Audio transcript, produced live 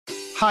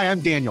Hi,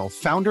 I'm Daniel,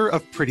 founder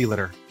of Pretty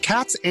Litter.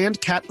 Cats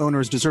and cat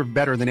owners deserve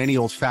better than any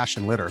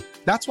old-fashioned litter.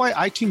 That's why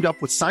I teamed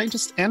up with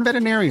scientists and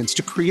veterinarians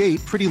to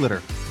create Pretty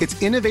Litter.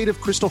 Its innovative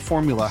crystal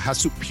formula has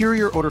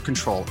superior odor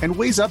control and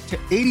weighs up to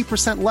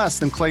 80% less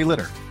than clay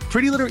litter.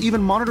 Pretty Litter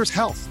even monitors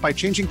health by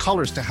changing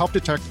colors to help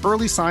detect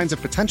early signs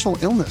of potential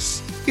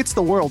illness. It's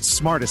the world's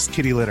smartest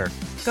kitty litter.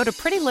 Go to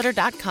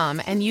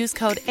prettylitter.com and use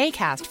code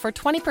ACAST for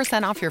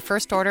 20% off your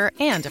first order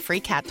and a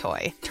free cat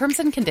toy. Terms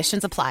and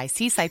conditions apply.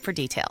 See site for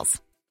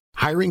details.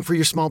 Hiring for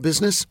your small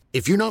business?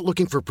 If you're not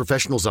looking for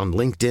professionals on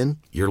LinkedIn,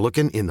 you're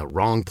looking in the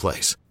wrong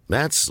place.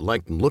 That's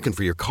like looking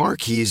for your car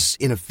keys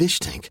in a fish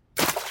tank.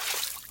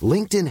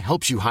 LinkedIn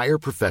helps you hire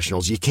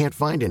professionals you can't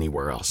find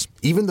anywhere else,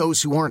 even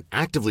those who aren't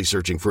actively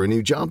searching for a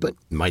new job but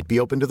might be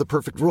open to the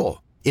perfect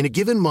role. In a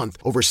given month,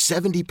 over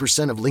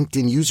 70% of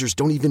LinkedIn users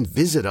don't even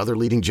visit other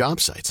leading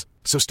job sites.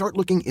 So start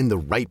looking in the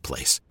right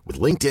place. With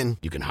LinkedIn,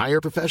 you can hire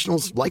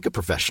professionals like a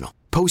professional.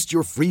 Post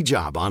your free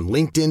job on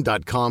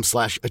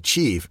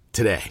linkedin.com/achieve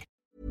today.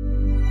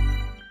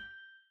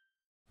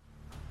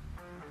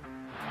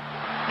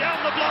 Down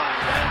the blind,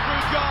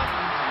 Andrew John.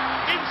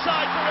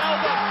 Inside for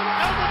Albert.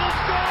 Albert will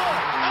score.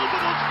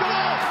 Albert will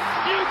score.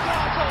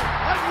 Newcastle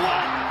have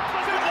won.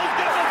 Fiddler's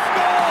going to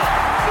score.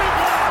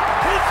 Fiddler,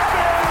 it's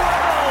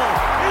farewell.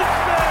 It's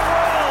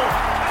farewell.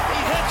 He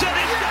hits it.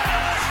 He's got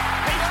it.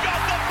 He's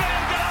got the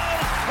field goal.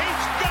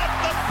 He's got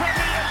the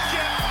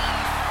premiership.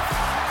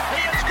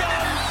 He has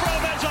gone from,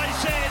 as I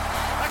said,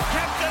 a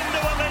captain to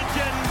a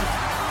legend,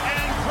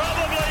 and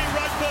probably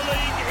rugby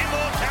league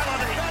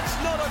immortality. That's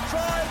not a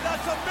try.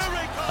 That's a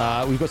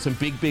miracle. We've got some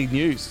big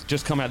news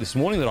just come out this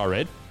morning that I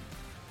read.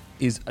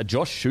 Is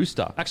Josh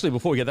Schuster. Actually,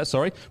 before we get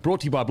that,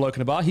 brought to you by Bloke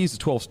in a Bar. Here's the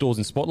 12 stores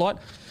in Spotlight.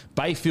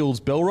 Bayfields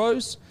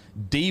Belrose,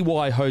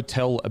 DY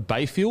Hotel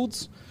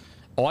Bayfields,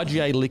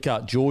 IGA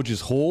Liquor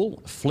George's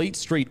Hall, Fleet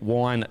Street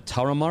Wine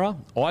Turramurra,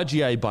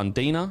 IGA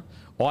Bundina,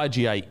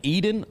 IGA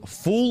Eden,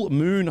 Full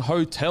Moon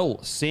Hotel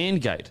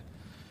Sandgate,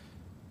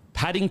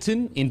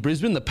 Paddington in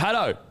Brisbane, the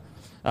Paddo,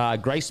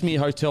 Gracemere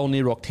Hotel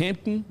near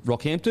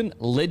Rockhampton,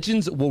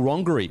 Legends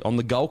Wurrungeree on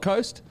the Gold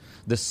Coast,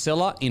 The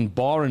Cellar in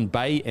Byron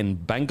Bay and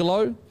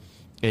Bangalow,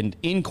 and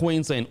in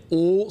Queensland,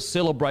 all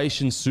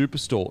Celebration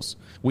Superstores.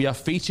 We are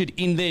featured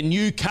in their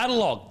new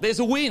catalogue. There's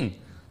a win.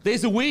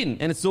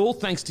 And it's all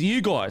thanks to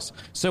you guys.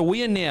 So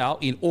we are now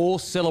in all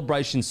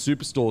Celebration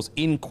Superstores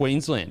in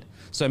Queensland.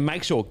 So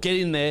make sure, get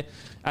in there.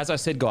 As I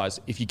said, guys,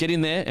 if you get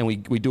in there and we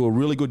do a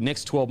really good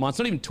next 12 months,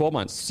 not even 12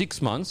 months,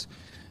 6 months,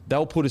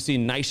 they'll put us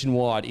in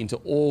nationwide into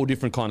all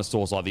different kind of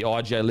stores, like the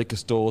IGA liquor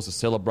stores, the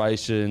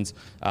Celebrations,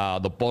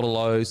 the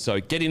Bottle-O's. So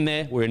get in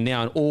there. We're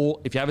now in all.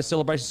 If you have a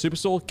Celebration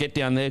Superstore, get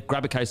down there,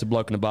 grab a case of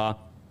Bloke in a Bar.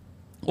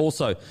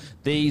 Also,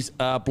 these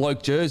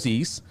bloke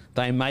jerseys,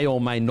 they may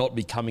or may not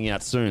be coming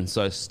out soon.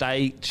 So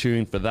stay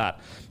tuned for that.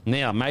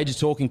 Now, major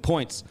talking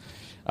points.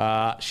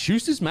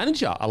 Schuster's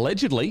manager,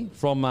 allegedly,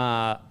 from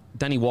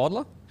Danny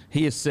Weidler,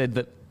 he has said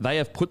that they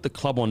have put the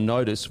club on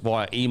notice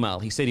via email.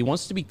 He said he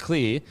wants to be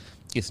clear.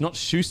 It's not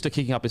Schuster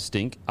kicking up a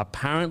stink.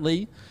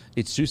 Apparently,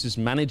 it's Schuster's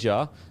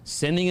manager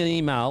sending an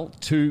email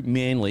to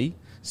Manly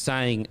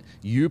saying,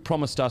 you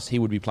promised us he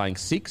would be playing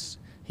 6.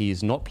 He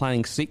is not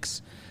playing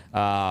 6.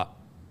 Now,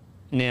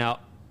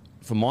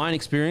 from my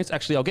experience,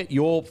 actually, I'll get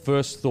your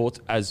first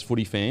thoughts as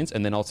footy fans,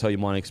 and then I'll tell you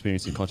my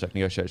experience in contract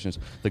negotiations.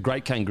 The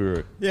great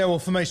kangaroo. Yeah, well,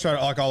 for me, straight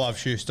I love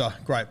Schuster.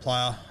 Great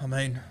player. I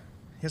mean,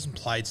 he hasn't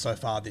played so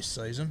far this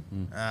season.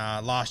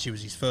 Last year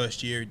was his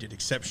first year. He did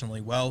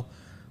exceptionally well.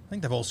 I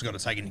think they've also got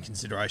to take into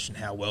consideration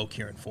how well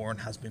Kieran Foran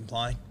has been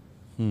playing.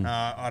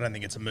 I don't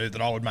think it's a move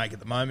that I would make at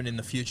the moment. In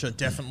the future,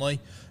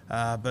 definitely.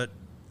 But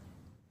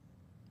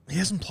he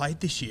hasn't played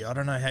this year. I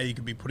don't know how you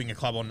could be putting a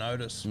club on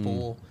notice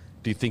for...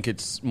 Do you think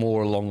it's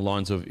more along the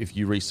lines of if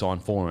you re-sign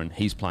Foran,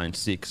 he's playing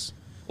 6?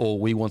 Or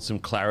we want some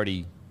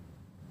clarity?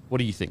 What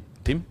do you think,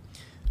 Tim?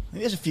 I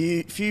think there's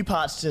a few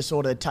parts to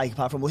sort of take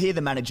apart from. We'll hear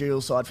the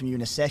managerial side from you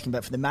in a second,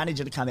 but for the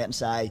manager to come out and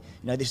say,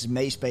 this is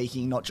me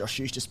speaking, not Josh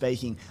Schuster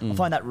speaking, I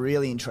find that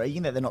really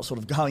intriguing that they're not sort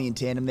of going in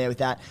tandem there with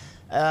that.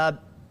 I'm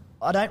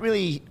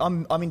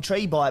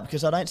intrigued by it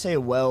because I don't see a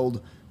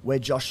world where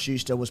Josh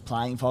Schuster was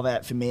playing for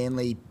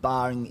Manly,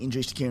 barring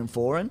injuries to Kieran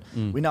Foran.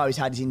 We know he's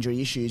had his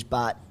injury issues,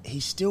 but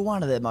he's still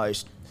one of the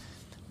most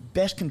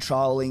best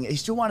controlling.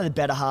 He's still one of the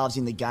better halves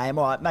in the game.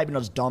 All right, maybe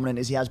not as dominant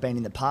as he has been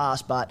in the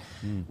past, but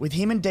with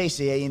him and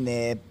DCE in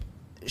there,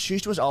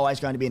 Schuster was always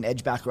going to be an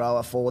edge back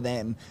rower for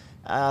them.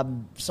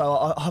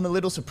 So I'm a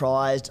little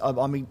surprised.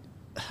 I mean,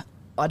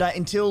 I don't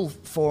until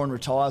Foran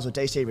retires or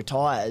DC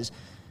retires.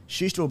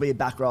 Schuster will be a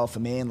back rower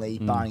for Manly,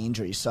 barring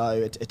injuries.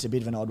 So it's a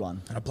bit of an odd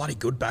one. And a bloody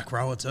good back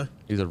rower too.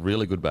 He's a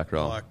really good back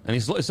rower. And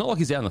it's not like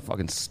he's out in the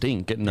fucking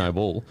stink getting no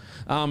ball.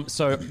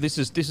 So this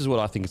is what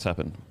I think has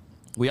happened.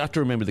 We have to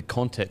remember the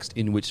context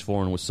in which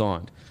Foran was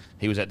signed.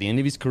 He was at the end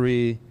of his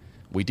career.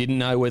 We didn't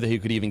know whether he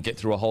could even get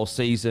through a whole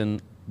season.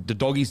 The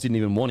Doggies didn't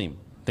even want him.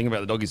 Think about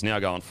the Doggies now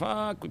going,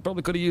 fuck, we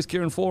probably could have used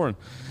Kieran Foran.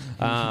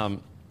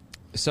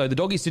 So the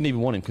Doggies didn't even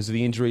want him because of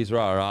the injuries.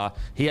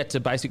 He had to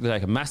basically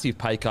take a massive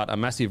pay cut, a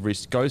massive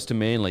risk, goes to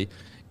Manly.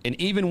 And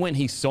even when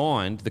he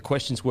signed, the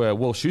questions were,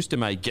 well, Schuster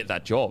may get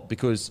that job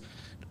because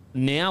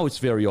now it's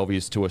very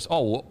obvious to us,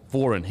 oh, well,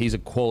 Foran, he's a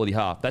quality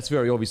half. That's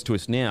very obvious to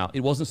us now.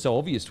 It wasn't so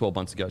obvious 12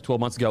 months ago. 12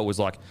 months ago, it was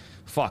like,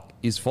 fuck,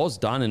 is Foz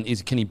done?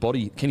 And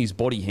can his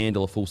body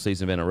handle a full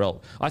season of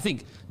NRL? I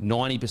think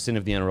 90%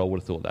 of the NRL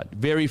would have thought that.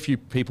 Very few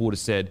people would have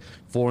said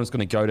Foran's going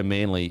to go to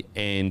Manly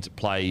and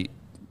play,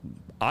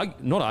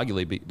 not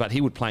arguably, but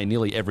he would play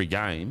nearly every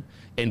game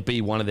and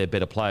be one of their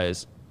better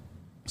players.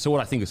 So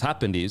what I think has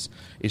happened is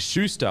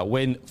Schuster,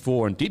 when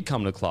Foran did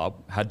come to the club,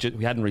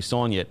 he hadn't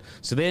re-signed yet.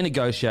 So they're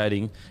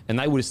negotiating, and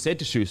they would have said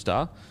to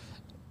Schuster,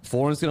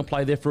 Foran's going to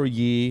play there for a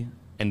year,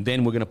 and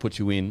then we're going to put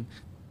you in.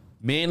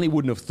 Manly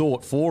wouldn't have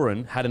thought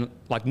Foran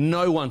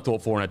no one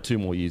thought Foran had 2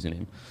 more years in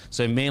him.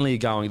 So Manly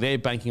are they're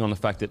banking on the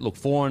fact that, look,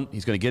 Foran,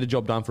 he's going to get a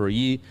job done for a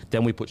year,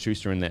 then we put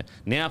Schuster in there.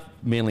 Now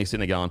Manly are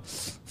sitting there going,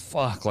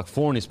 fuck,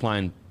 Foran is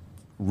playing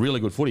really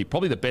good footy.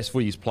 Probably the best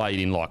footy he's played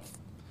in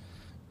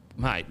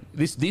mate,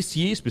 this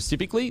year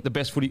specifically, the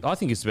best footy, I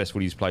think it's the best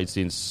footy he's played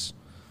since,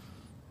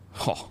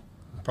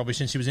 probably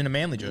since he was in a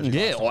Manly jersey.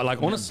 Yeah,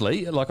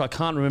 honestly, I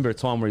can't remember a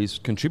time where he's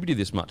contributed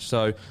this much.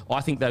 So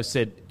I think they've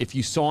said, if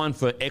you sign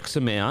for X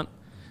amount,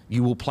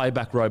 you will play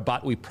back row,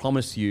 but we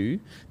promise you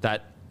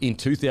that in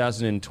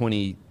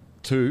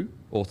 2022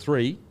 or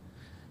 3,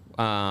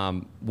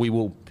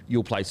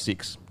 you'll play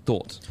 6.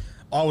 Thoughts?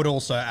 I would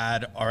also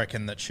add, I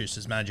reckon that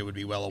Schuster's manager would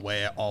be well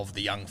aware of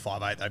the young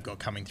 5'8" they've got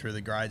coming through the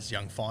grades,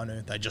 young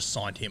Fainu. They just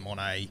signed him on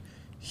a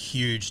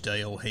huge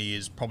deal. He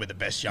is probably the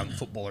best young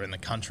footballer in the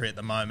country at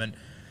the moment.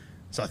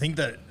 So I think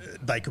that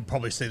they could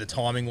probably see the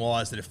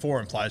timing-wise that if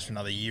Foran plays for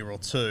another year or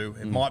 2,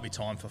 it might be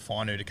time for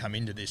Fainu to come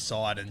into this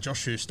side. And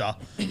Josh Schuster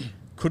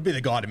could be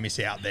the guy to miss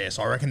out there.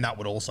 So I reckon that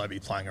would also be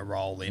playing a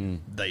role in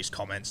these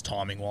comments,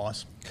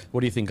 timing-wise.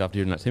 What do you think after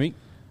hearing that, Timmy?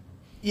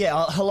 Yeah,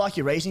 I like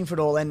your reasoning for it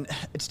all, and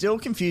it still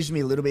confuses me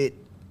a little bit.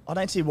 I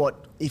don't see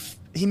if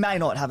he may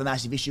not have a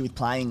massive issue with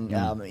playing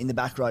in the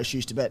back row,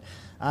 Schuster, but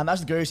as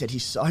the Guru said,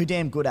 he's so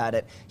damn good at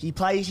it. He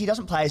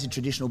doesn't play as a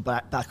traditional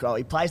back row.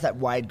 He plays that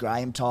Wade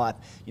Graham type.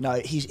 You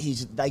know,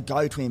 they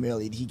go to him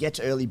early. He gets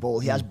early ball.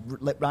 He has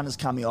runners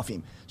coming off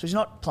him. So he's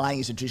not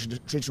playing as a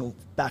traditional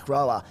back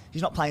rower.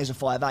 He's not playing as a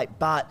 5'8",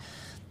 but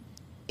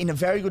in a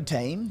very good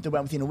team that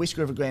went within a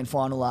whisker of a grand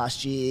final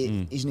last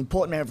year. He's an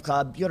important member of the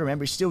club. You got to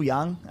remember, he's still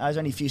young. He's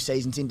only a few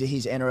seasons into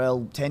his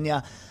NRL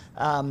tenure.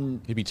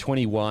 He'd be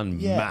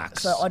 21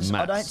 max. So I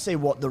don't see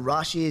what the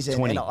rush is,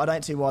 and I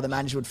don't see why the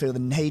manager would feel the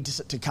need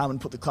to come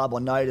and put the club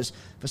on notice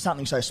for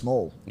something so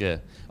small. Yeah.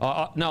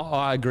 No,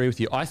 I agree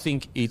with you. I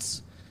think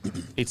it's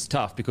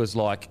tough because,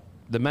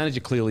 the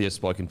manager clearly has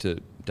spoken to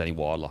Danny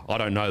Wilder. I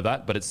don't know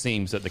that, but it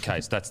seems that the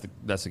case. That's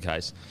the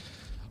case.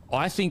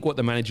 I think what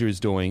the manager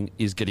is doing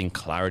is getting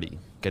clarity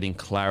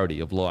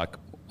of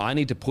I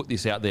need to put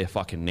this out there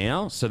fucking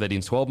now so that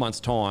in 12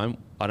 months' time,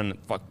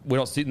 we're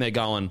not sitting there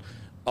going,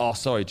 oh,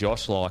 sorry,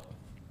 Josh,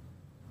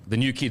 the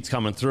new kid's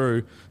coming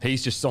through.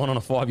 He's just signed on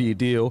a 5-year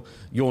deal.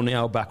 You're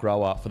now a back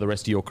rower for the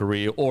rest of your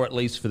career, or at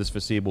least for this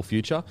foreseeable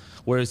future.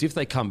 Whereas if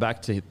they come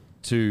back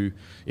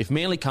if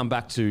Manly come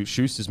back to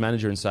Schuster's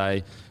manager and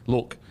say,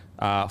 look,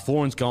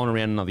 Foran's going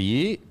around another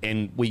year,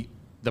 and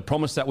the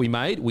promise that we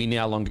made, we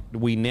now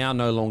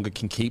no longer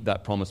can keep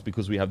that promise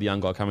because we have the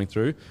young guy coming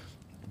through.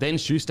 Then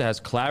Schuster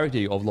has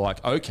clarity of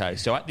okay,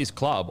 so at this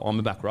club, I'm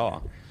a back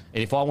rower.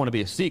 And if I want to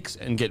be a 6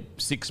 and get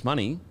 6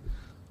 money,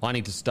 I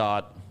need to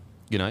start,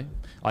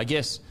 I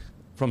guess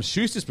from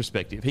Schuster's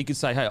perspective, he could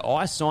say, hey,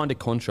 I signed a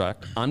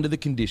contract under the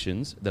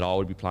conditions that I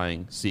would be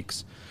playing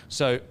 6.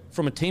 So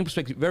from a team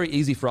perspective, very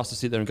easy for us to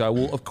sit there and go,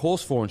 well, of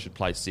course Foran should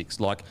play 6.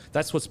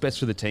 That's what's best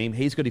for the team.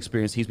 He's got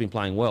experience. He's been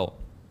playing well.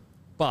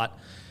 But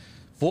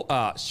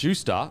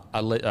Schuster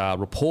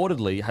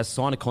reportedly has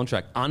signed a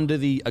contract under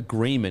the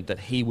agreement that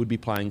he would be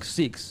playing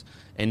 6.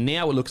 And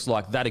now it looks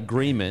like that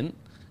agreement,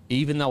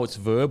 even though it's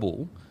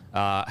verbal,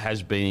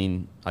 has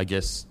been, I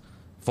guess,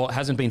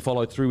 hasn't been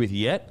followed through with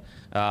yet.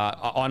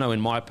 I know in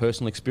my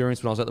personal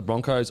experience when I was at the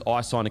Broncos, I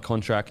signed a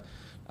contract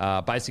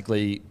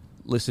basically,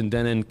 listen,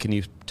 Denon, can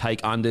you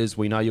take unders?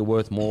 We know you're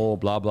worth more,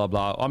 blah, blah,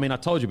 blah. I mean, I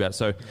told you about it.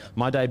 So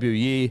my debut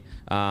year,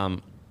 I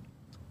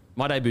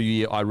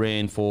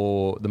ran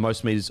for the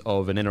most metres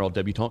of an NRL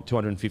debutant,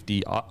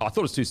 250. I thought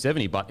it was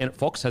 270, but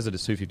Fox has it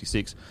as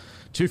 256.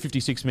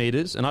 256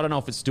 metres, and I don't know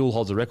if it still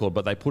holds a record,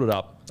 but they put it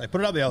up. They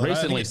put it up the other day.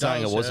 Recently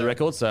saying it was a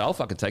record, so I'll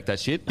fucking take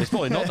that shit. It's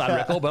probably not that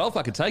record, but I'll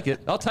fucking take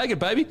it. I'll take it,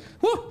 baby.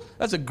 Woo!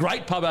 That's a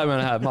great pub I'm going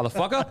to have,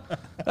 motherfucker.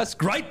 That's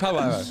great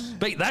pub.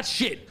 Beat that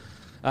shit.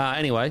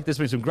 Anyway, there's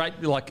been some great,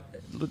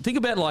 think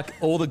about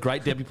all the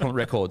great debutant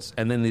records,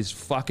 and then there's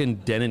fucking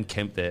Denon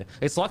Kemp there.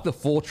 It's like the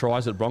 4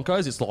 tries at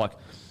Broncos. It's like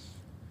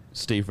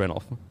Steve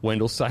Renouf,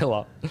 Wendell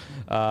Saylor,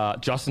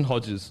 Justin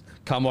Hodges,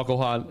 Carmichael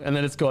Hunt, and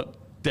then it's got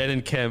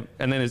Denon Kemp,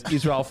 and then there's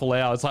Israel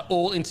Folau. It's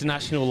all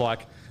international,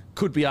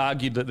 could be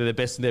argued that they're the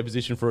best in their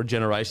position for a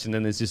generation,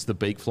 and there's just the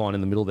beak flying in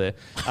the middle there.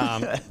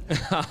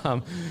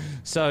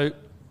 So,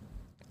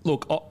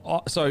 look,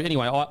 I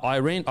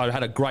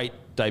had a great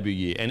debut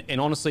year.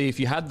 And honestly, if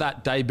you had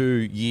that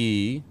debut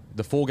year,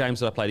 the 4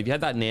 games that I played, if you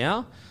had that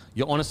now,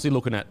 you're honestly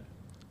looking at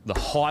the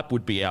hype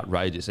would be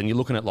outrageous. And you're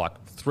looking at like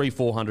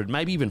 300-400,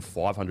 maybe even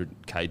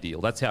 500K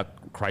deal. That's how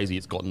crazy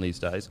it's gotten these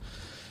days.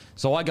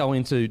 So I go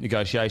into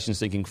negotiations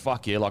thinking,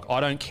 fuck yeah, like I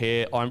don't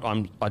care.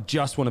 I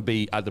just want to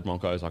be at the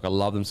Broncos. Like I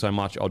love them so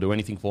much. I'll do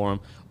anything for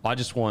them. I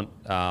just want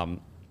an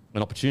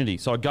opportunity.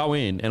 So I go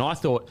in, and I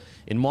thought,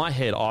 in my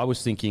head, I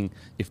was thinking,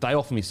 if they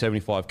offer me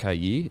 75K a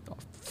year,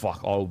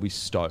 fuck, I will be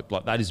stoked.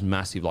 Like that is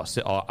massive. Like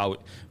I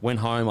went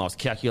home, I was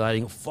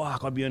calculating,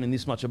 fuck, I'd be earning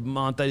this much a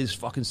month. That is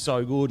fucking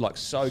so good, like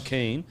so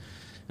keen.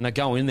 And I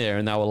go in there,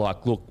 and they were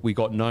like, look, we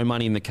got no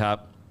money in the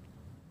cap.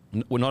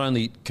 Well, not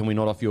only can we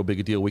not offer you a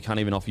bigger deal, we can't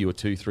even offer you a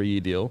 2-3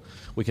 year deal.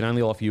 We can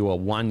only offer you a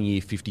 1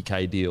 year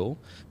 50K deal,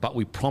 but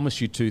we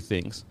promise you two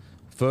things.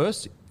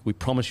 First, we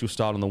promise you'll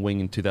start on the wing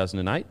in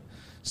 2008.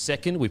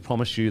 Second, we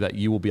promise you that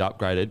you will be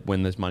upgraded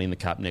when there's money in the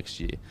cap next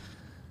year.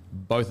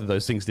 Both of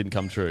those things didn't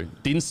come true.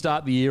 Didn't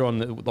start the year on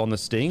the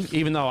sting,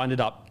 even though I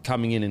ended up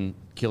coming in and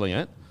killing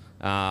it.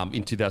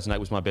 In 2008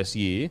 was my best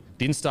year.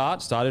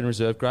 Started in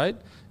reserve grade,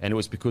 and it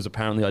was because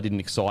apparently I didn't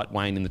excite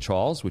Wayne in the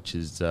trials, which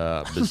is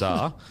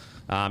bizarre.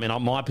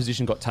 And my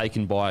position got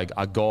taken by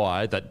a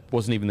guy that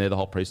wasn't even there the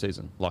whole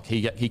preseason. Like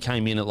he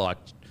came in at like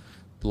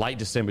late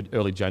December,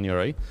 early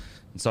January.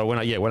 And so when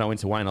I went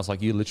to Wayne, I was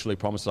like, you literally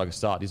promised I could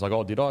start. He's like,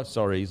 oh, did I?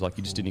 Sorry. He's like,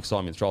 you just didn't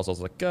excite me in the trials. I was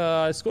like,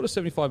 I scored a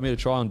 75-metre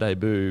try on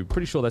debut.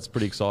 Pretty sure that's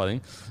pretty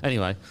exciting.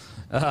 Anyway,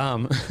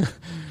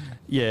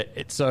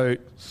 so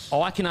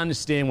I can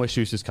understand where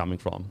Schuster's coming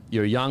from.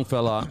 You're a young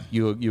fella.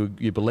 You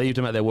believed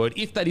him at their word.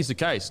 If that is the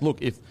case,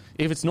 look, if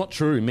it's not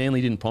true,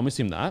 Manly didn't promise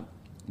him that,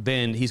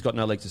 then he's got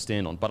no leg to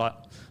stand on.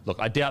 But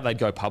I doubt they'd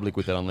go public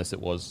with it unless it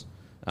was,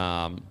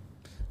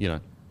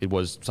 it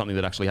was something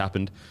that actually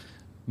happened.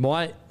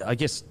 I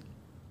guess,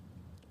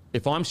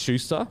 if I'm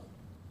Schuster,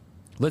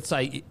 let's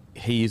say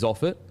he is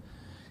off it,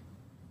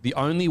 the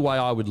only way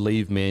I would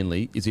leave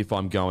Manly is if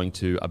I'm going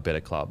to a better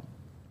club.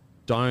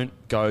 Don't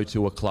go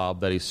to a club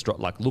that is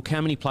like, look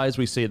how many players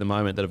we see at the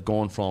moment that have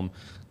gone from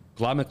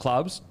glamour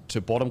clubs to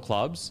bottom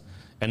clubs,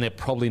 and they're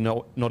probably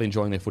not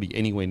enjoying their footy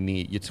anywhere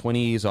near. You're 20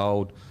 years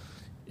old.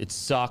 It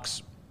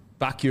sucks.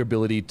 Back your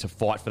ability to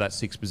fight for that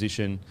sixth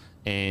position.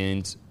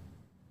 And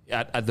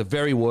at the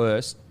very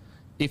worst,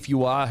 if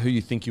you are who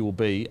you think you will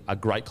be, a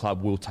great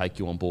club will take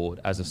you on board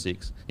as a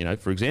six.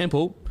 For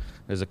example,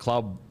 there's a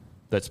club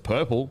that's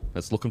purple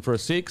that's looking for a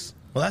six.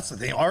 Well, that's the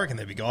thing. I reckon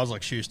there'd be guys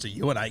like Schuster,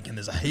 you and Aiken.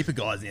 There's a heap of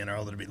guys in the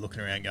NRL that'd be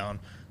looking around going,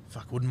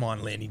 fuck, wouldn't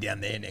mind landing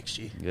down there next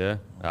year. Yeah,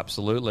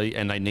 absolutely.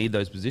 And they need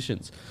those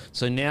positions.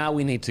 So now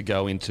we need to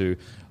go into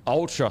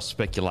ultra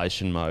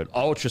speculation mode.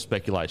 Ultra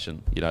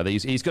speculation.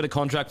 He's got a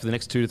contract for the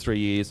next 2 to 3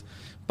 years,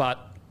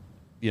 but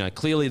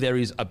clearly there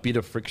is a bit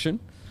of friction.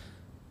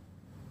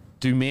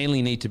 Do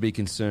Manly need to be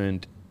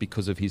concerned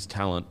because of his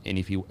talent,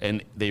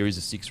 and there is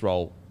a six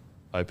role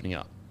opening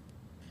up?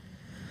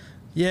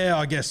 Yeah,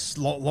 I guess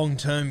long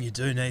term you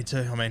do need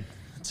to. I mean,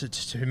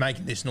 to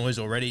making this noise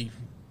already.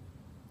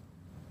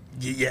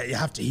 Yeah, you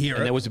have to hear it.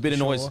 And there was a bit of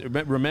noise.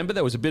 Remember,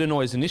 there was a bit of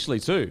noise initially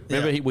too.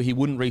 Remember, he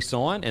wouldn't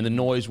re-sign, and the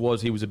noise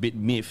was he was a bit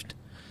miffed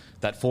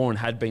that Foran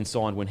had been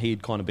signed when he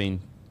had kind of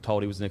been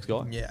told he was the next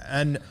guy. Yeah,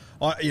 and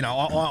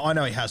I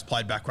know he has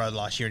played back row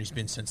last year, and he's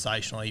been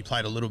sensational. He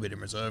played a little bit in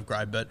reserve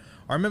grade, but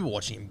I remember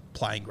watching him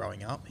playing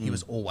growing up. He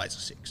was always a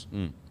six,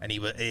 and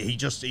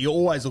he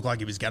always looked like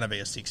he was going to be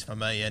a six for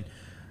me. And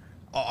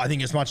I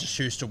think as much as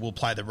Schuster will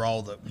play the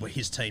role that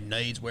his team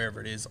needs,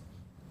 wherever it is,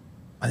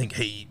 I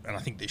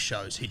think this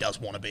shows he does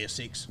want to be a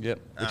six. Yep,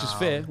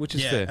 which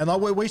is fair. And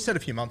like we said a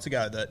few months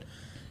ago that,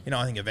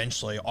 I think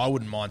eventually I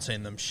wouldn't mind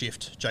seeing them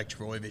shift Jake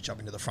Trbojevic up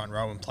into the front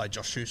row and play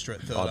Josh Schuster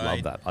at 13. I'd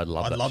love that. I'd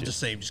love to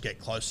see him just get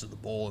close to the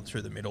ball and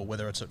through the middle,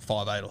 whether it's at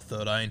 5'8" or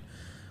 13.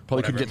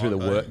 Probably could get through the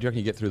work. Do you reckon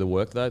you get through the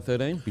work though?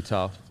 13 be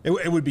tough.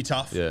 It would be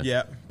tough.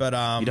 Yeah. But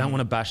you don't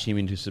want to bash him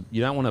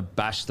you don't want to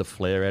bash the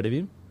flair out of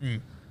him.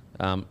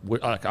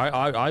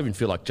 I even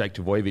feel like Jake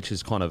Trbojevic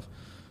is kind of.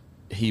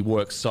 He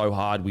works so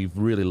hard, we've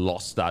really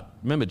lost that.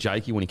 Remember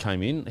Jakey when he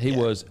came in? He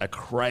was a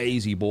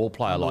crazy ball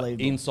player,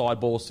 like inside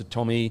balls to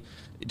Tommy,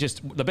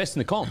 just the best in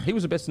the comp. He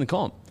was the best in the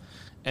comp.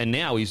 And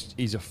now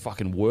he's a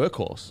fucking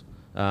workhorse.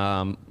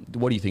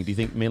 What do you think? Do you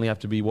think Manly have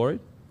to be worried?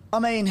 I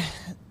mean,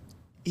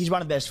 he's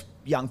one of the best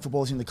young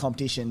footballers in the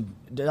competition.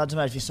 It doesn't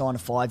matter if you sign a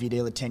 5-year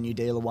deal, a 10-year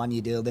deal, a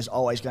 1-year deal. There's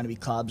always going to be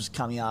clubs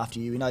coming after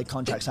you.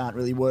 Contracts aren't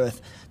really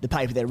worth the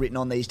paper they're written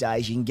on these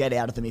days. You can get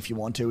out of them if you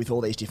want to with all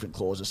these different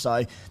clauses.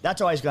 So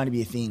that's always going to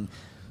be a thing.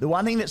 The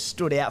one thing that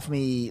stood out for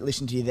me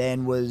listening to you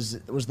then was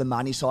the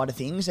money side of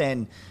things.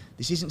 And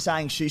this isn't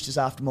saying Schuster's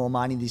after more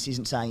money. This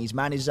isn't saying his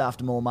manager's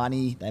after more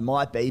money. They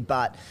might be.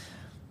 But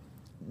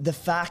the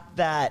fact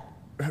that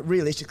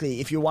realistically,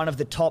 if you're one of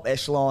the top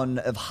echelon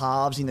of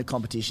halves in the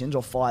competitions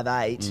or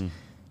 5'8",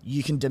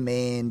 you can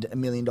demand $1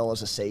 million a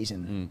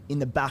season. In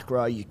the back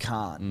row, you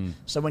can't.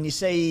 So when you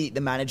see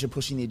the manager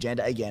pushing the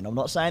agenda, again, I'm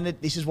not saying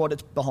that this is what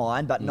it's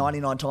behind, but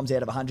 99 times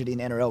out of 100 in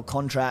NRL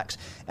contracts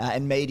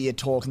and media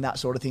talk and that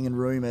sort of thing and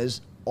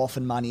rumours,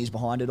 often money is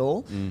behind it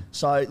all.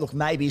 So, look,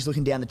 maybe he's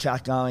looking down the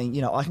track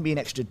going, I can be an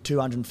extra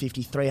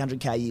 250,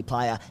 300K a year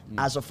player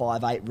as a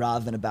 5'8"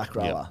 rather than a back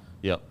rower.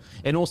 Yep.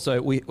 And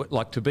also, we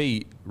like to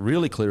be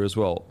really clear as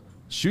well,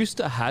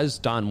 Schuster has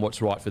done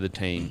what's right for the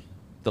team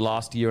the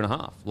last year and a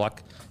half.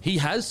 Like, he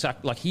has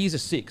sacked, like, he's a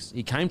 6.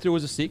 He came through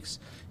as a 6.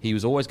 He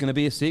was always going to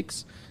be a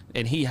 6.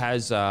 And he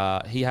has,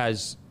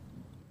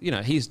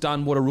 he's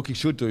done what a rookie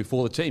should do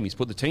for the team. He's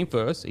put the team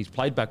first. He's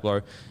played back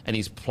row, and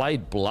he's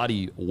played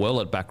bloody well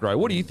at back row.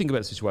 What do you think about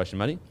the situation,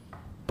 Matty?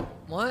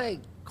 My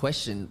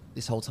question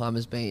this whole time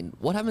has been,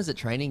 what happens at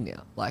training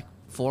now? Like,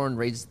 Foran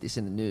reads this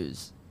in the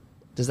news.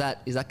 Is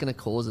that going to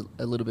cause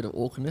a little bit of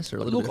awkwardness or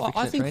a little bit of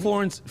friction? I think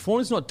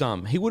Foran's not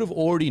dumb. He would have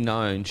already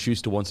known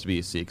Schuster wants to be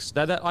a 6.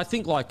 I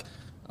think, like,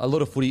 a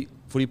lot of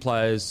footy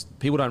players,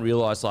 people don't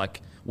realise,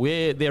 like,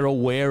 where they're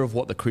aware of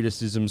what the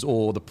criticisms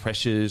or the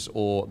pressures,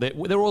 or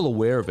they're all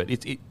aware of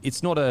it.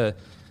 It's not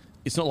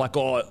like,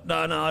 oh, no,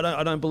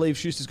 I don't believe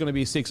Schuster's going to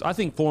be a 6. I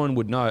think Foran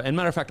would know. And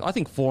matter of fact, I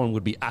think Foran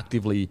would be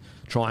actively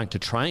trying to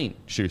train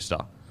Schuster.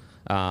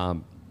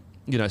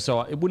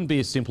 So it wouldn't be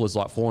as simple as,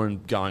 like,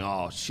 Foran going,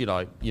 oh, shit,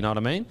 you know what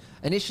I mean?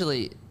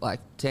 Initially, like,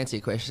 to answer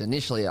your question,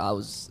 I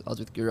was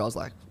with Guru. I was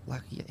like,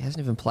 he hasn't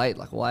even played.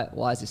 Like,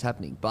 why is this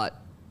happening? But,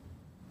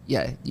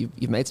 yeah,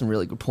 you've made some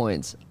really good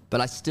points.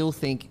 But I still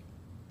think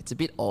it's a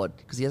bit odd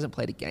because he hasn't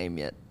played a game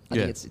yet. I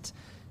think it's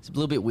a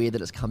little bit weird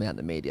that it's come out in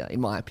the media, in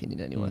my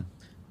opinion anyway.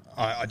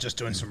 I just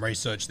doing some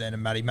research then,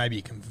 and Matty, maybe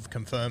you can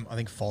confirm. I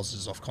think Foz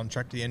is off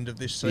contract at the end of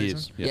this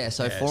season. He is, yeah.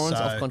 So Foran's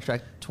off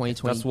contract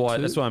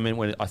 2022. That's what I meant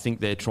when I think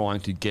they're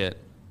trying to get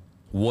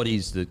what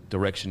is the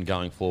direction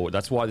going forward.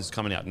 That's why this is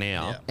coming out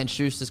now. Yeah. And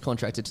Schuster's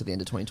contracted to the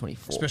end of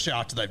 2024. Especially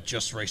after they've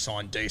just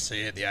re-signed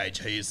DC at the age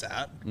he is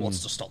at.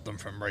 What's to stop them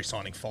from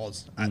re-signing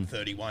Foz at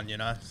 31,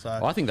 So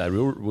I think they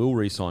will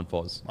re-sign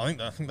Foz.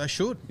 I think they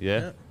should.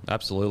 Yeah,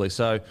 absolutely.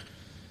 So,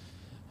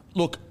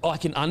 look, I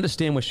can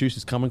understand where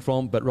Schuster's coming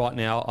from, but right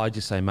now I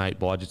just say, mate,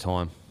 bide your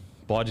time.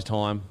 Bide your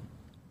time.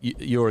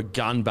 You're a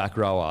gun back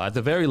rower. At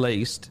the very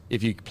least,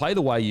 if you play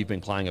the way you've been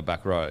playing at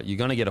back row, you're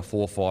going to get a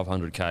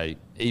 400-500K,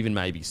 even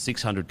maybe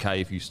 600K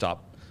if you start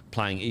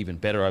playing even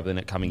better over the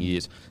next coming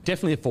years.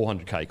 Definitely a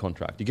 400K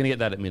contract. You're going to get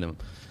that at minimum.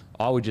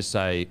 I would just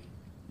say,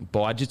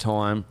 bide your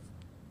time.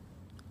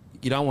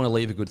 You don't want to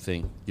leave a good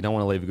thing.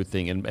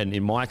 And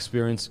in my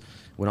experience,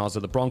 when I was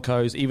at the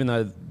Broncos, even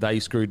though they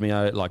screwed me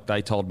out, like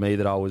they told me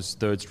that I was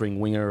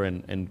third-string winger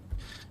and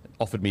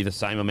offered me the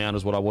same amount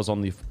as what I was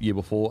on the year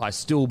before, I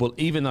still,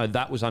 even though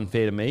that was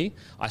unfair to me,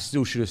 I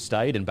still should have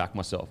stayed and backed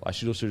myself. I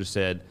should have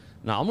said,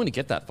 no, I'm going to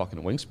get that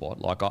fucking wing spot.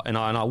 And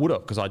I would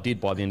have, because I did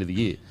by the end of the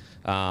year.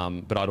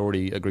 But I'd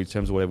already agreed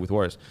terms or whatever with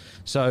Warriors.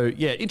 So,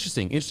 yeah,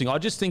 interesting. I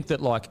just think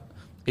that, like,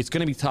 it's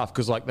going to be tough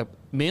because, like, the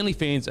Manly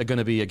fans are going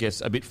to be, I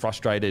guess, a bit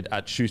frustrated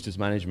at Schuster's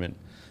management.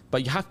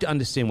 But you have to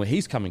understand where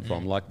he's coming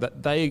from. Like,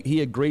 he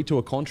agreed to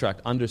a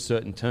contract under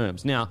certain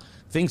terms. Now,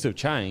 things have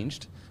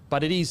changed,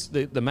 but it is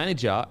the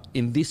manager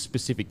in this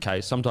specific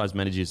case. Sometimes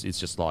managers, it's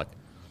just like,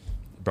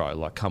 bro,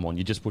 like, come on,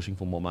 you're just pushing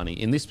for more money.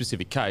 In this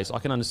specific case, I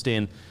can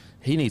understand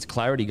he needs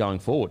clarity going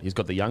forward. He's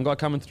got the young guy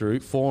coming through.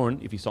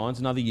 Foran, if he signs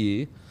another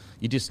year,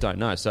 you just don't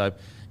know. So,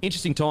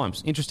 interesting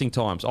times.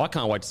 I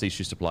can't wait to see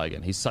Schuster play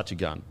again. He's such a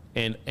gun.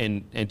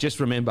 And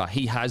just remember,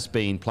 he has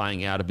been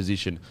playing out of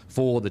position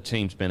for the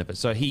team's benefit.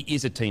 So he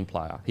is a team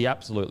player. He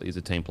absolutely is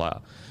a team player.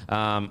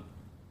 Now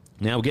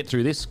we'll get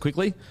through this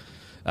quickly.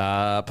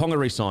 Ponga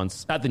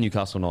re-signs at the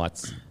Newcastle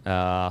Knights.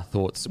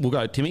 Thoughts? We'll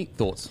go, Timmy,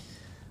 thoughts?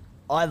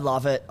 I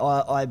love it.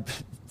 I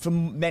for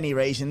many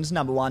reasons.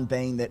 Number one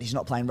being that he's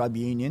not playing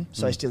rugby union,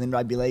 so he's still in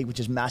rugby league, which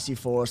is massive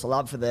for us. I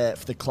love for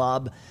the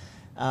club.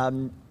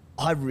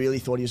 I really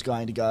thought he was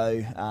going to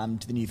go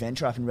to the new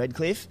venture up in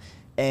Redcliffe.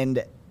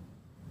 And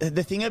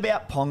the thing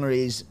about Ponga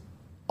is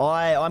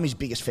I'm his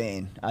biggest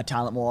fan,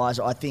 talent-wise.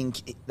 I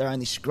think they're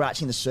only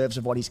scratching the surface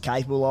of what he's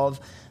capable of.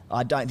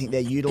 I don't think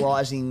they're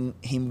utilising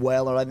him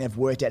well. I don't think they've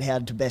worked out how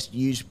to best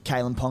use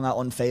Kalen Ponga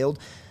on field.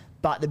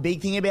 But the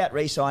big thing about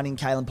re-signing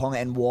Kalen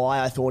Ponga and why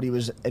I thought he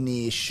was a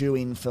near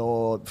shoe-in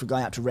for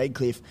going up to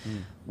Redcliffe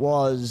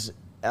was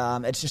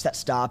it's just that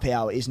star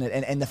power, isn't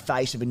it? And the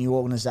face of a new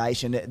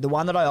organisation. The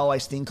one that I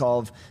always think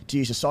of, to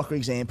use a soccer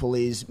example,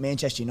 is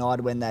Manchester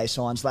United when they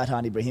signed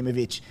Zlatan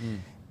Ibrahimovic.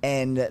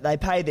 And they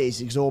paid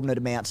these exorbitant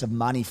amounts of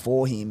money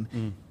for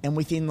him. And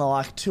within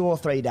like 2 or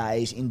 3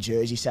 days in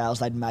jersey sales,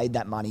 they'd made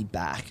that money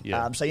back.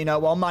 Yeah. So,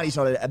 while money's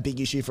not a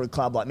big issue for a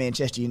club like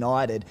Manchester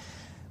United,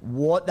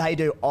 what they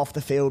do off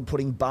the field,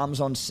 putting bums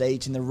on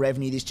seats and the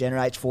revenue this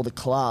generates for the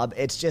club,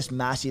 it's just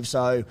massive.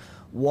 So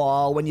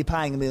while when you're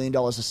paying $1 million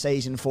a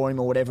season for him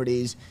or whatever it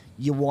is,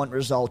 you want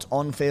results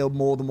on field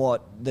more than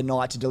what the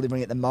Knights are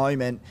delivering at the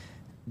moment,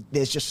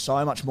 there's just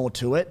so much more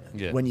to it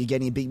when you're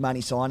getting a big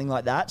money signing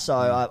like that.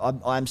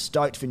 So I'm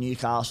stoked for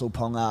Newcastle,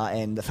 Ponga,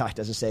 and the fact,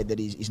 as I said, that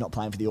he's not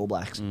playing for the All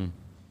Blacks.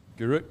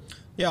 Guru?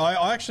 Yeah,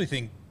 I actually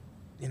think,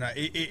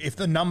 if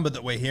the number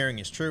that we're hearing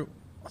is true,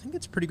 I think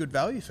it's pretty good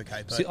value for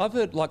KP. See, I've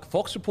heard, like,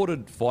 Fox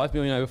reported $5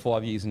 million over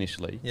 5 years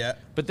initially. Yeah.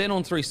 But then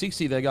on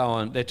 360, they're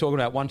talking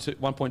about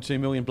 1.2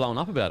 million blowing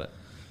up about it.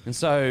 And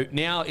so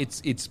now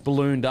it's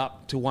ballooned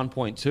up to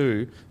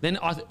 1.2. Then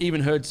I even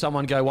heard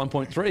someone go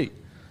 1.3.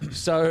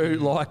 So,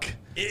 like...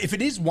 If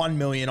it is 1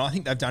 million, I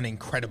think they've done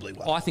incredibly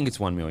well. I think it's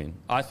 1 million.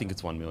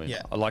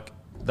 Yeah. Like,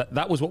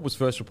 that was what was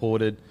first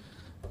reported.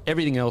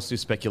 Everything else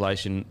is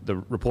speculation. The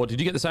report... Did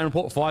you get the same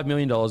report? $5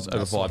 million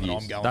over 5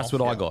 years. That's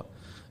what I got.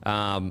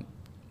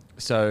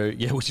 So,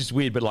 yeah, which is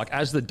weird. But, like,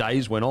 as the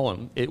days went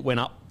on, it went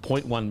up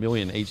 0.1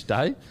 million each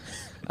day.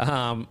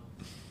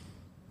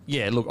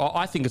 Yeah, look,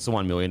 I think it's the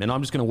 1 million, and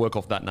I'm just going to work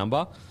off that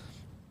number.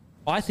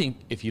 I think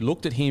if you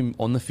looked at him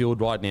on the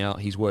field right now,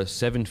 he's worth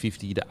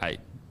 750 to 8,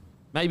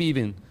 maybe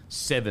even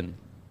 7,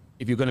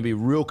 if you're going to be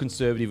real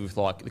conservative with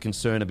like the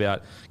concern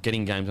about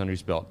getting games under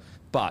his belt.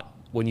 But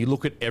when you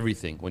look at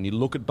everything, when you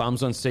look at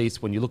bums on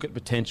seats, when you look at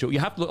potential, you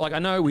have to look. Like, I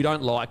know we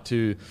don't like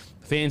to,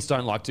 fans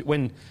don't like to.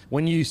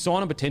 When you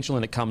sign a potential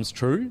and it comes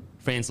true,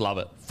 fans love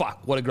it.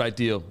 Fuck, what a great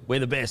deal. We're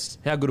the best.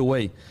 How good are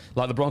we?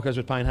 Like the Broncos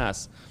with Payne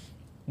Haas.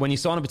 When you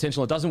sign a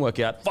potential, it doesn't work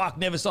out. Fuck,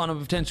 never sign a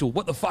potential.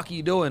 What the fuck are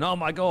you doing? Oh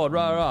my God,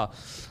 rah, rah.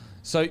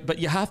 So, but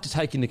you have to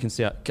take into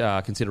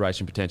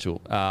consideration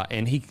potential.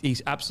 And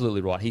he's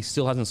absolutely right. He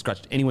still hasn't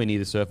scratched anywhere near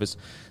the surface.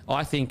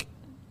 I think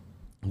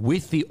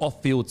with the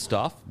off-field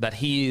stuff that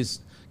he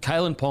is,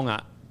 Kalen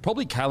Ponga,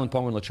 probably Kalen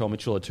Ponga and Latrell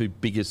Mitchell are two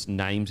biggest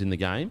names in the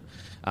game.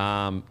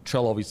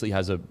 Trell obviously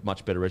has a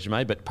much better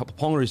resume, but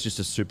Ponga is just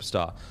a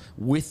superstar.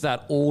 With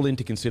that all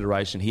into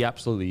consideration, he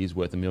absolutely is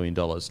worth $1 million.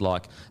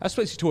 Like,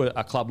 especially to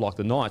a club like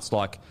the Knights,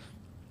 like,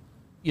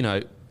 you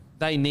know,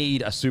 they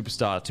need a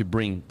superstar to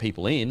bring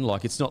people in.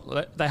 Like, it's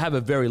not, they have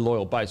a very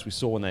loyal base. We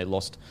saw when they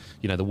lost,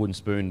 you know, the wooden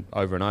spoon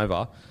over and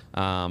over.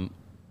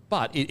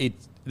 But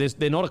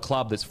they're not a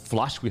club that's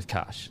flush with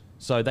cash.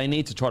 So they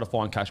need to try to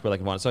find cash where they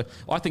can find it. So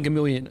I think $1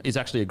 million is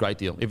actually a great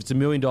deal. If it's $1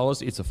 million,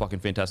 it's a fucking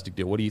fantastic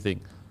deal. What do you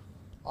think?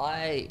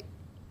 I'm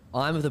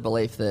of the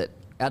belief that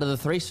out of the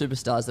three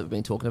superstars that we've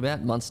been talking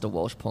about, Munster,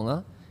 Walsh,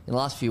 Ponga, in the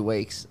last few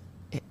weeks,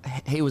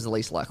 he was the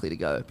least likely to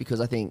go,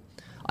 because I think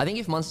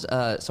if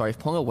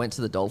Ponga went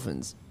to the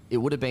Dolphins, it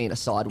would have been a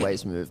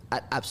sideways move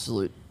at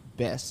absolute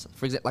best.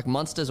 For example, like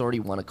Munster's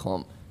already won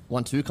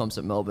two comps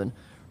at Melbourne.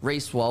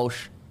 Reece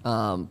Walsh,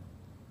 nothing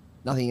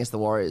against the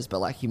Warriors, but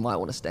like he might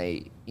want to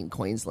stay in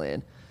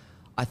Queensland.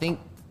 I think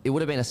it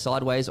would have been a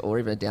sideways or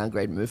even a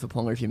downgrade move for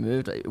Ponga if he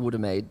moved. It would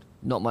have made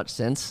not much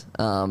sense.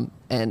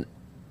 And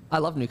I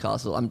love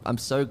Newcastle. I'm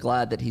so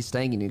glad that he's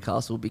staying in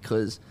Newcastle,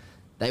 because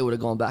they would have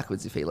gone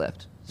backwards if he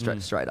left,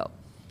 straight up.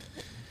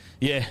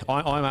 Yeah,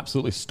 I'm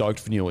absolutely stoked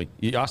for Newey.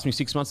 You asked me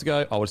 6 months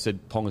ago, I would have said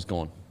Ponga's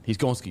gone. He's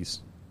gone skis.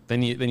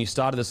 Then you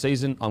started the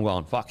season, I'm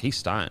going, fuck, he's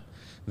staying.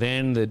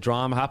 Then the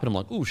drama happened, I'm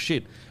like, oh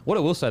shit. What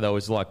I will say though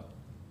is, like,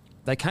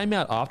 they came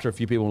out after a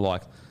few people were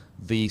like,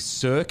 the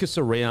circus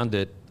around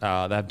it,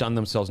 they've done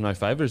themselves no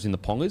favours in the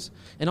Pongas.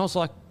 And I was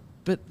like,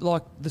 but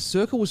like the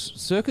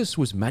circus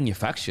was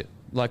manufactured.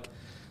 Like,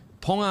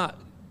 Ponga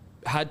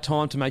had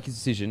time to make his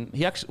decision.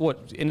 He actually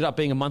ended up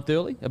being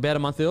about a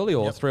month early,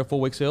 or 3 or 4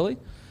 weeks early.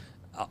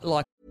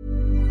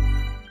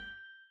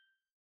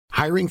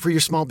 Hiring for your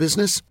small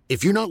business?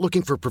 If you're not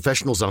looking for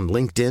professionals on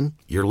LinkedIn,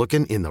 you're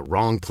looking in the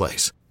wrong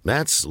place.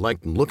 That's like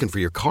looking for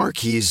your car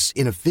keys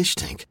in a fish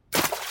tank.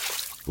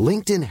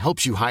 LinkedIn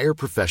helps you hire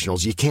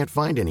professionals you can't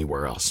find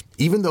anywhere else,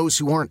 even those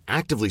who aren't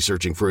actively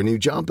searching for a new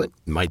job but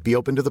might be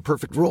open to the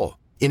perfect role.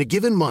 In a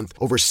given month,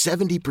 over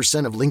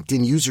 70% of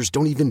LinkedIn users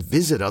don't even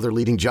visit other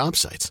leading job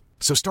sites.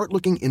 So start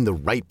looking in the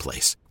right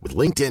place. With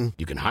LinkedIn,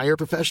 you can hire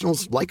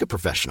professionals like a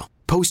professional.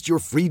 Post your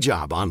free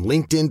job on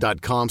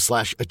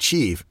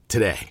linkedin.com/achieve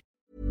today.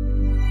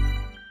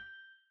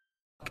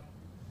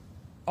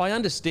 I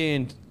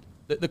understand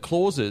the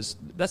clauses.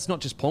 That's not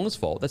just Ponga's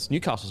fault. That's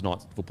Newcastle's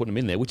not for putting him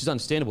in there, which is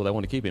understandable. They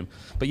want to keep him.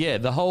 But yeah,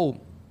 the whole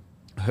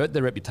hurt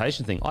their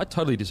reputation thing, I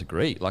totally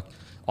disagree. Like,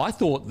 I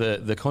thought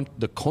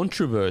the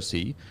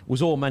controversy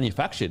was all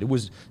manufactured. It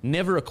was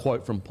never a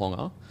quote from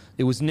Ponga.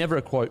 It was never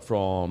a quote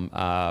from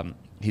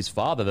his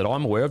father that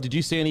I'm aware of. Did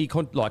you see any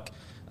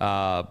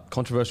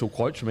controversial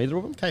quotes from either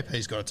of them?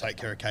 KP's got to take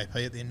care of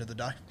KP at the end of the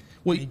day.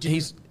 Well,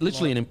 he's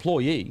literally an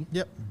employee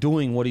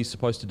doing what he's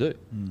supposed to do.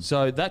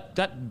 So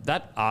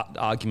that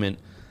argument,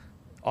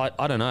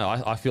 I don't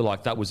know. I feel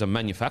like that was a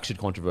manufactured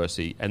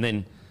controversy. And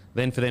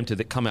then for them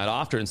to come out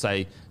after and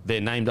say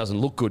their name doesn't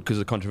look good because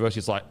of the controversy,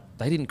 it's like,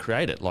 they didn't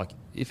create it. Like,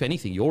 if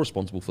anything, you're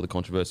responsible for the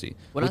controversy.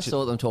 When I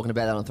saw them talking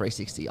about that on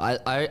 360,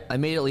 I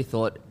immediately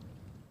thought,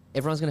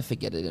 everyone's going to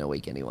forget it in a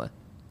week anyway.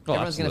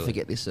 Everyone's going to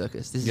forget this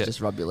circus. This is just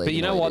rugby league. But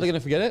you know why they're going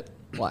to forget it?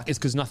 Why? It's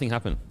because nothing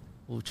happened.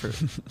 Well, true.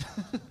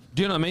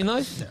 Do you know what I mean, though?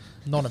 Yeah,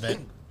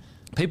 non-event.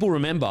 People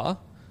remember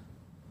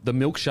the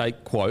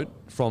milkshake quote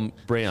from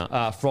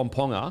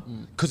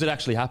Ponga because it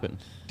actually happened.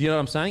 Do you know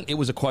what I'm saying? It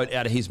was a quote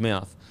out of his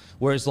mouth.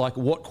 Whereas, like,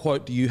 what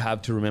quote do you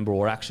have to remember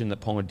or action that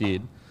Ponga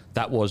did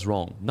that was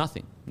wrong?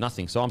 Nothing.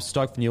 So I'm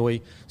stoked for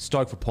Newey,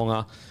 stoked for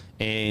Ponga.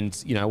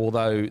 And, you know,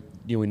 although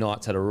Newey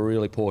Knights had a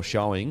really poor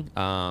showing,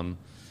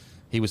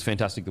 he was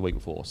fantastic the week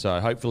before. So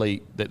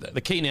hopefully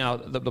the key now,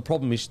 the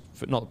problem is,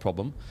 not the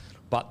problem,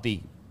 but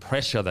the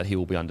pressure that he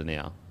will be under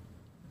now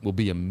will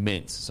be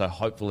immense. So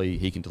hopefully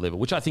he can deliver,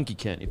 which I think he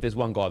can. If there's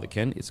one guy that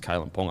can, it's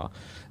Kalen Ponga.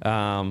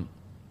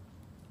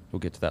 We'll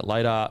get to that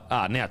later.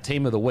 Now,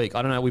 team of the week.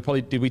 I don't know.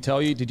 Did we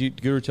tell you? Did you,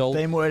 Guru, tell?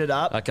 Team worded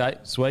up. Okay,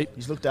 sweet.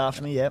 He's looked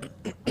after me, yep.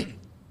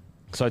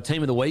 So,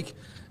 team of the week.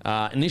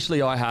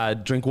 Initially, I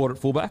had Drinkwater at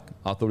fullback.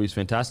 I thought he was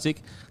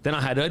fantastic. Then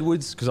I had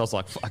Edwards because I was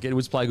like, fuck,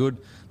 Edwards play good.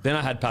 Then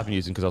I had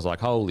Papenhuyzen because I was like,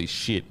 holy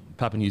shit,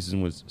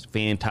 Papenhuyzen was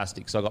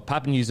fantastic. So I got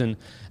Papenhuyzen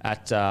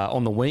at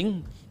on the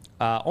wing,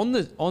 at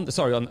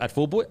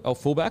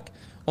fullback.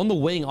 On the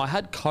wing, I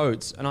had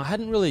Coates, and I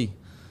hadn't really.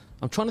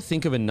 I'm trying to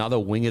think of another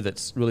winger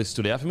that's really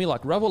stood out for me.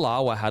 Like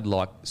Ravalawa had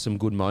like some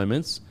good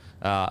moments.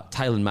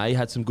 Taylor May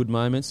had some good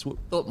moments.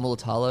 Thought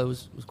Mulatalo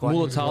was quite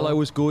good. Mulatalo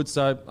was good,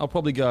 so I'll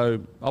probably go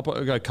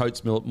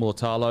Coates,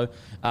 Mulatalo.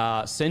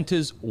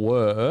 Centres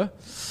were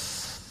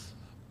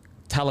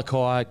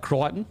Talakai,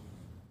 Crichton,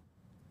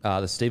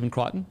 the Stephen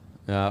Crichton.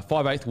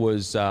 5'8"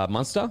 was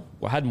Munster.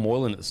 I had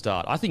Moylan at the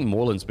start. I think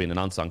Moylan's been an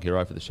unsung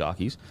hero for the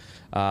Sharkies.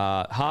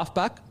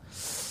 Halfback,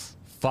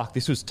 fuck,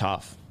 this was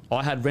tough.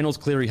 I had Reynolds,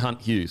 Cleary,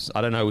 Hunt, Hughes.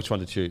 I don't know which one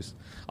to choose.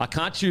 I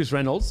can't choose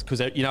Reynolds because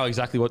you know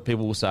exactly what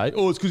people will say.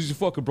 Oh, it's because he's a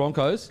fucking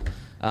Broncos.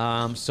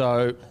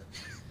 So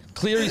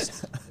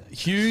Cleary's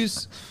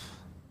Hughes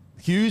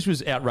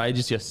was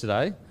outrageous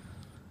yesterday.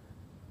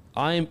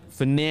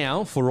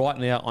 For right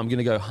now, I'm going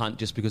to go Hunt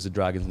just because the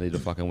Dragons need to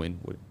fucking win.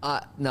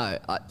 No,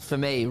 for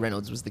me,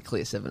 Reynolds was the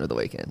clear 7 of the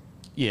weekend.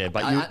 Yeah,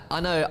 but I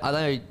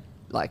know,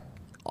 like,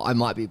 I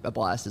might be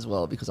biased as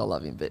well because I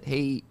love him, but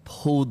he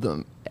pulled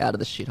them out of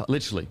the shithole.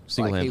 Literally,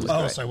 single-handedly.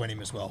 I also went him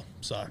as well.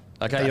 So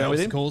okay, you went with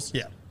him? Calls?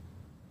 Yeah.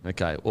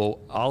 Okay, well,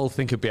 I'll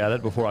think about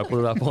it before I put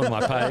it up on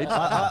my page.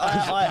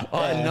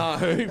 I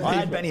know. I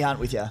had Benny Hunt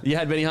with you. You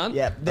had Benny Hunt?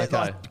 Yeah. Okay.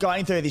 Like,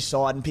 going through this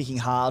side and picking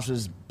halves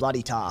was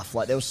bloody tough.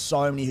 Like, there was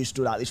so many who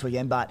stood up this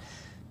weekend, but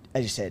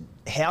as you said,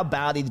 how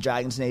badly the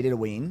Dragons needed a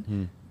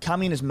win.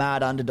 Come in as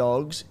mad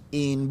underdogs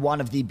in one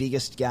of the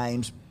biggest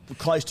games,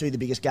 close to the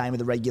biggest game of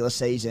the regular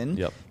season.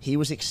 Yep. He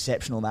was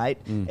exceptional, mate.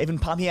 Even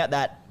pumping out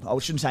that, I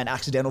shouldn't say an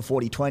accidental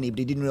 40-20, but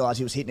he didn't realise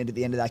he was hitting it at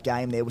the end of that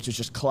game there, which was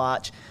just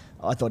clutch.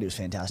 I thought he was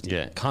fantastic.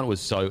 Yeah, Cunt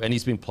was and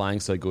he's been playing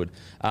so good.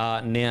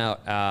 Now,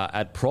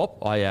 at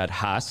prop, I had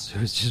Haas,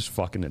 who's just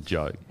fucking a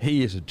joke.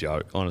 He is a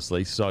joke,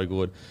 honestly, so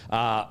good.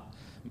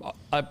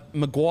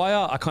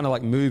 Maguire, I kind of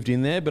like moved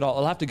in there, but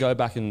I'll have to go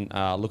back and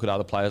look at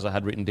other players I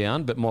had written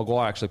down. But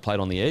Maguire actually played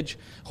on the edge.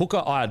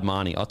 Hooker, I had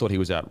Marnie. I thought he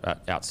was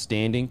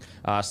outstanding.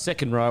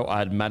 Second row, I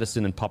had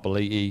Madison and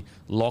Papali'i.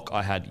 Lock,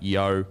 I had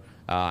Yo.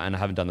 And I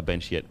haven't done the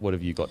bench yet. What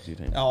have you got to your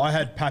team? I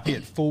had Pappy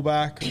at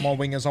fullback. My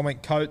wingers, I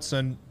went Coates,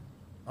 and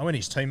I went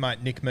his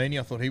teammate Nick Meaney.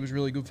 I thought he was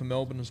really good for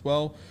Melbourne as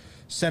well.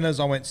 Centres,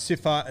 I went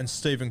Siffer and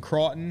Stephen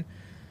Crichton.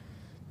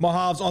 My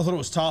halves, I thought it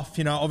was tough.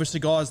 You know, obviously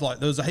guys like,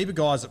 there was a heap of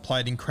guys that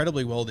played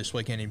incredibly well this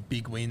weekend in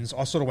big wins.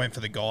 I sort of went for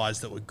the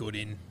guys that were good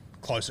in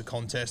closer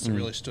contests and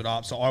really stood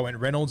up. So I went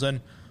Reynolds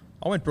and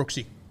I went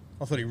Brooksy.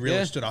 I thought he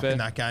really stood up in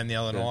that game the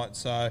other night.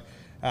 So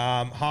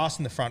Haas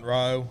in the front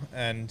row,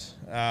 and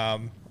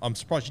I'm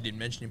surprised you didn't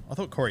mention him. I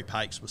thought Corey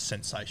Pakes was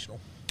sensational.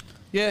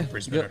 Yeah.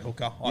 Brisbane at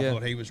hooker. I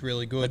thought he was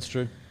really good. That's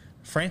true.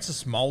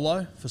 Francis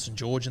Molo for St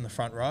George in the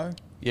front row.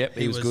 Yep,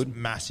 he was good.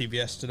 Massive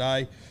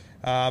yesterday.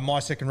 My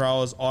second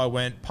rowers, I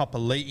went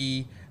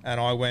Papali'i and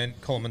I went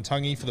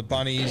Kolomantangi for the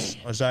Bunnies.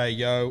 Isaiah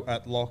Yeo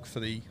at lock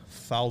for the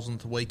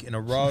 1,000th week in a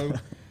row.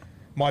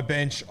 My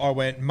bench, I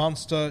went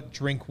Munster,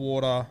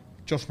 Drinkwater,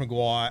 Josh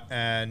Maguire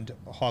and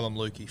Hylam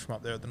Lukey from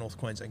up there at the North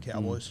Queensland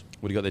Cowboys.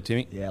 What do you got there,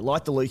 Timmy? Yeah,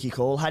 like the Lukey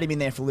call. Had him in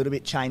there for a little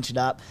bit, changed it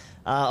up.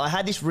 I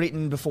had this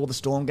written before the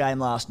Storm game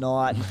last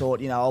night and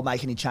thought, I'll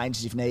make any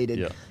changes if needed.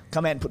 Yeah.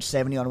 Come out and put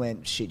 70 on and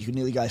went, shit, you could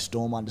nearly go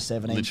Storm under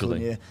 17, Literally.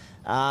 couldn't you?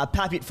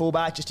 Pappy at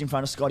fullback, just in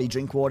front of Scotty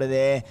Drinkwater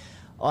there.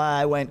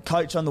 I went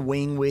Coates on the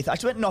wing with...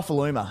 Actually went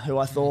Nofaluma, who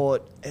I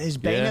thought has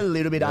been a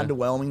little bit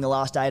underwhelming the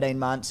last 18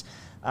 months.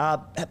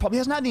 Probably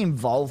hasn't had the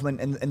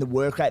involvement and the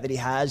work rate that he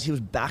has. He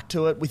was back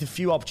to it with a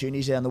few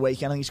opportunities there on the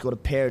weekend. I think he scored a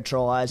pair of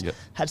tries. Yep.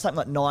 Had something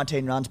like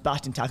 19 runs,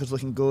 busting tackles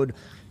looking good.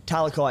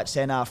 Talakai at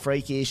centre,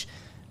 freakish.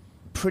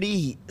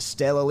 Pretty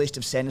stellar list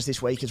of centres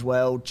this week as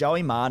well.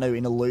 Joey Manu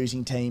in a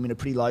losing team in a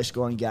pretty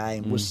low-scoring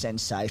game was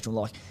sensational.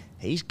 Like,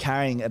 he's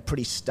carrying a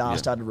pretty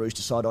star-studded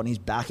Rooster side on his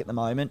back at the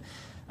moment.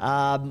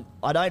 I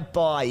don't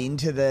buy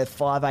into the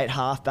 5'8"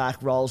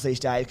 halfback roles these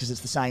days because it's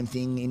the same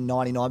thing in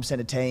 99%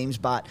 of teams.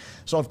 But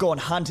so I've gone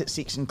Hunt at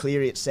 6 and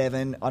Cleary at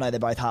 7. I know they're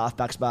both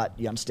halfbacks, but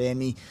you understand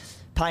me.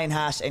 Payne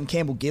Haas and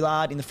Campbell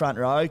Gillard in the front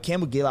row.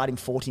 Campbell Gillard in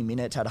 40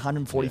 minutes had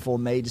 144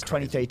 metres,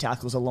 23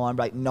 tackles, a line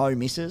break, no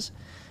misses.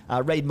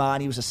 Reid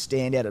Marnie was a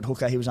standout at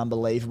hooker. He was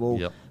unbelievable.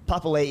 Yep.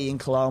 Papali'i and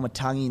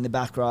Koloamatangi in the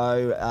back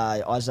row.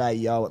 Isaiah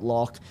Yeo at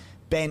lock.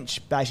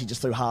 Bench basically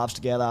just threw halves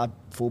together.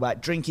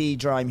 Fullback Drinky,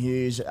 Jerome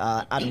Hughes,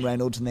 Adam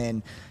Reynolds, and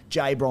then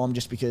Jay Brom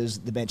just because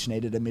the bench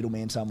needed a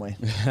middleman somewhere.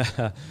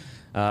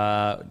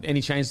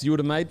 Any changes you would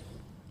have made?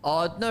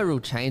 No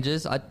real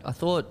changes. I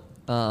thought,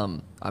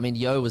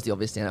 Yo was the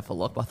obvious standout for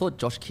lock, but I thought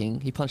Josh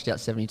King, he punched out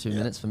 72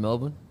 minutes for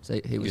Melbourne,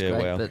 so he was great.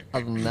 Wow. But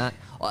other than that,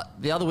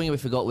 the other winger we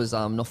forgot was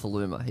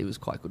Nofaluma. He was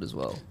quite good as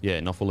well. Yeah,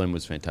 Nofaluma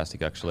was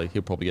fantastic, actually.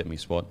 He'll probably get me a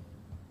spot.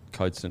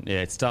 Coates,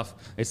 it's tough.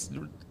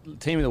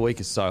 Team of the week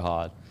is so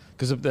hard.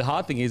 Because the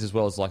hard thing is as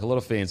well is like a lot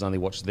of fans only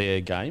watch their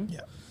game.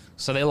 Yeah.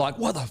 So they're like,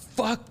 what the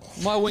fuck?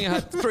 My winger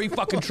had 3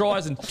 fucking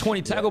tries and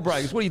 20 tackle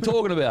breaks. What are you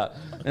talking about?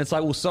 And it's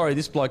like, well, sorry,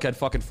 this bloke had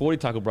fucking 40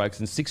 tackle breaks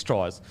and 6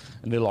 tries.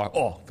 And they're like,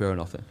 oh, fair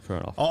enough then. Fair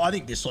enough. Oh, I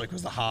think this week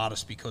was the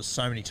hardest because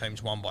so many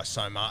teams won by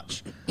so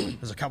much.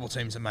 There's a couple of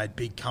teams that made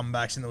big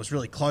comebacks, and there was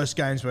really close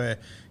games where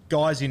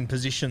guys in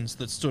positions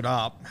that stood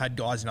up had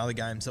guys in other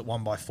games that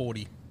won by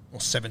 40 or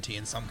 70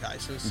 in some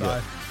cases.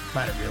 So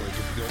made it really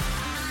difficult.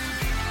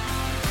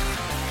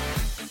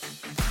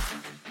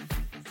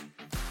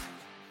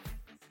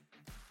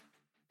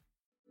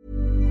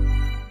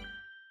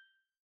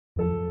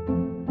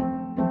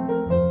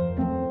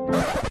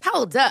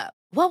 Hold up.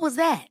 What was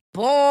that?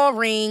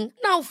 Boring.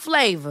 No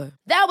flavor.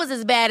 That was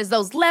as bad as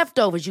those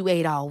leftovers you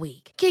ate all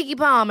week. Keke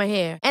Palmer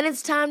here, and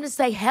it's time to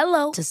say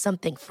hello to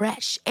something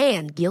fresh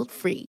and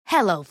guilt-free.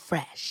 Hello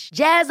Fresh.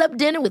 Jazz up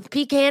dinner with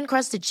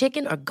pecan-crusted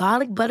chicken or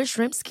garlic butter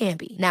shrimp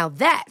scampi. Now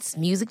that's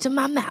music to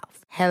my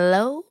mouth.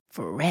 Hello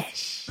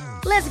Fresh.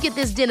 Let's get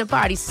this dinner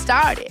party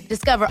started.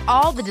 Discover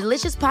all the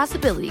delicious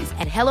possibilities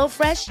at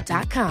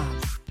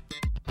HelloFresh.com.